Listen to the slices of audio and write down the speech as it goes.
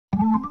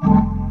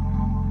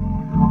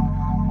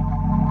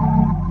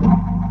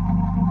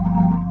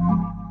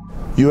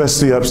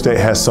USC Upstate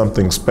has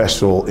something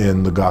special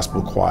in the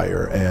gospel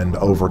choir, and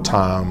over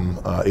time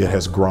it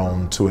has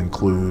grown to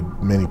include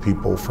many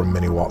people from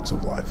many walks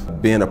of life.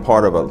 Being a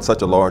part of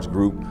such a large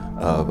group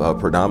of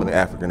predominantly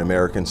African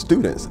American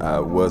students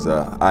was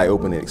an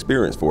eye-opening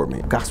experience for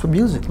me. Gospel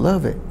music,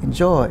 love it,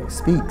 enjoy,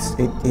 speaks.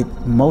 It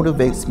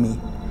motivates me.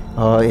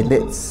 It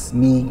lets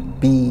me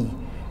be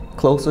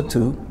closer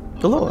to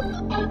the Lord.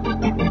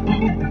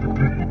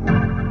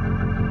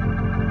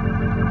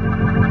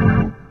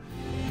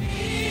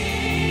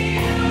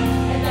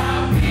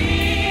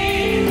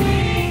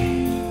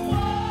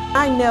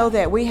 I know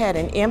that we had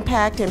an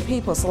impact in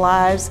people's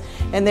lives,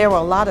 and there were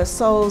a lot of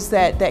souls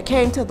that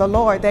came to the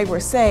Lord. They were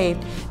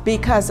saved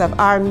because of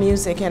our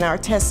music and our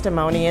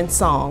testimony and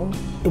song.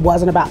 It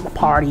wasn't about the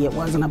party, it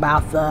wasn't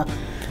about the,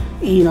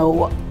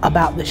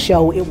 about the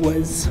show, it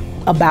was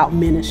about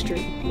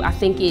ministry. I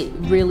think it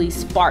really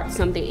sparked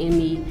something in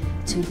me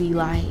to be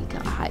like,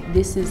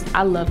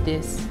 I love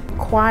this.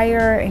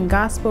 Choir and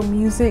gospel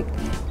music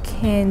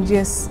can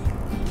just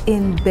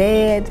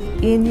embed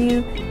in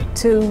you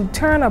to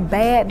turn a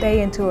bad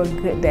day into a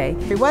good day.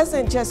 It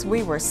wasn't just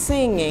we were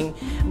singing,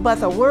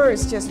 but the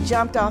words just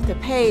jumped off the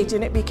page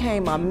and it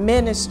became a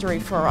ministry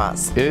for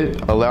us.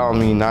 It allowed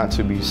me not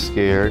to be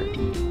scared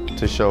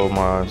to show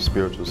my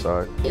spiritual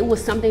side. It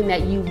was something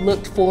that you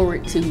looked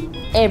forward to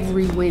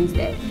every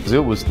Wednesday.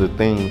 It was the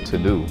thing to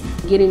do.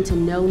 Getting to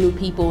know new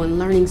people and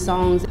learning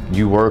songs.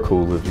 You were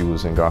cool if you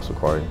was in gospel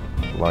choir.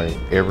 Like,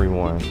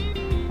 everyone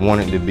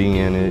wanted to be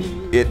in it.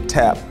 It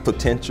tapped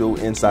potential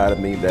inside of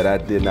me that I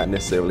did not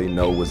necessarily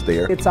know was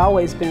there. It's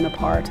always been a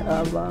part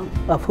of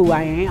who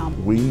I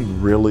am. We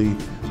really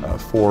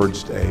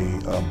forged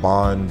a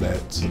bond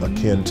that's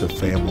akin to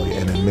family,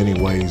 and in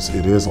many ways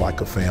it is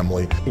like a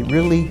family. It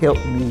really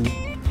helped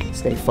me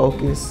stay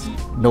focused,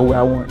 know where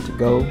I wanted to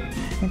go,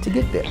 and to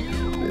get there.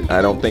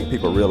 I don't think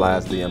people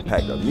realize the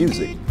impact of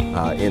music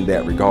in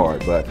that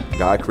regard, but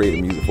God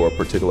created music for a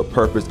particular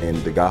purpose, and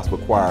the gospel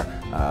choir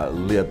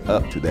lived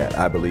up to that,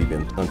 I believe,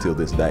 until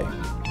this day.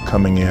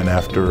 Coming in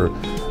after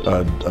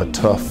a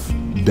tough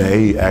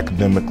day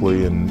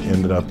academically and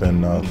ended up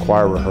in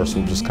choir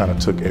rehearsal just kind of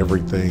took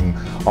everything,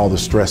 all the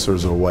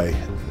stressors away.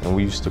 And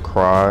we used to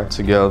cry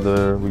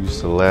together, we used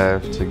to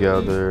laugh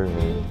together,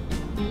 and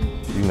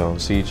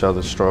see each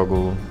other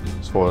struggle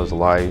as far as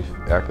life,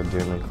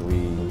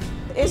 academically.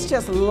 It's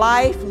just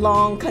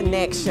lifelong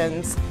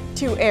connections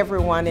to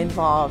everyone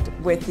involved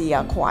with the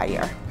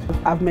choir.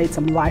 I've made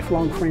some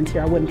lifelong friends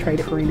here. I wouldn't trade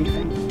it for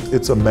anything.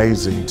 It's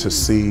amazing to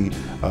see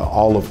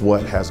all of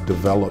what has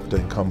developed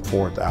and come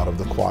forth out of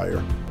the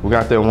choir. We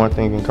got that one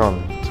thing in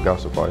common, it's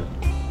gospel choir.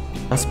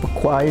 Gospel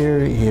choir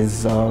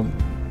is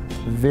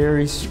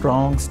very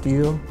strong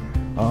still.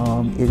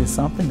 It is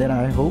something that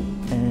I hope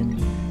and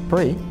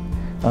pray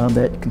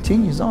that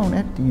continues on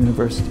at the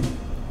university.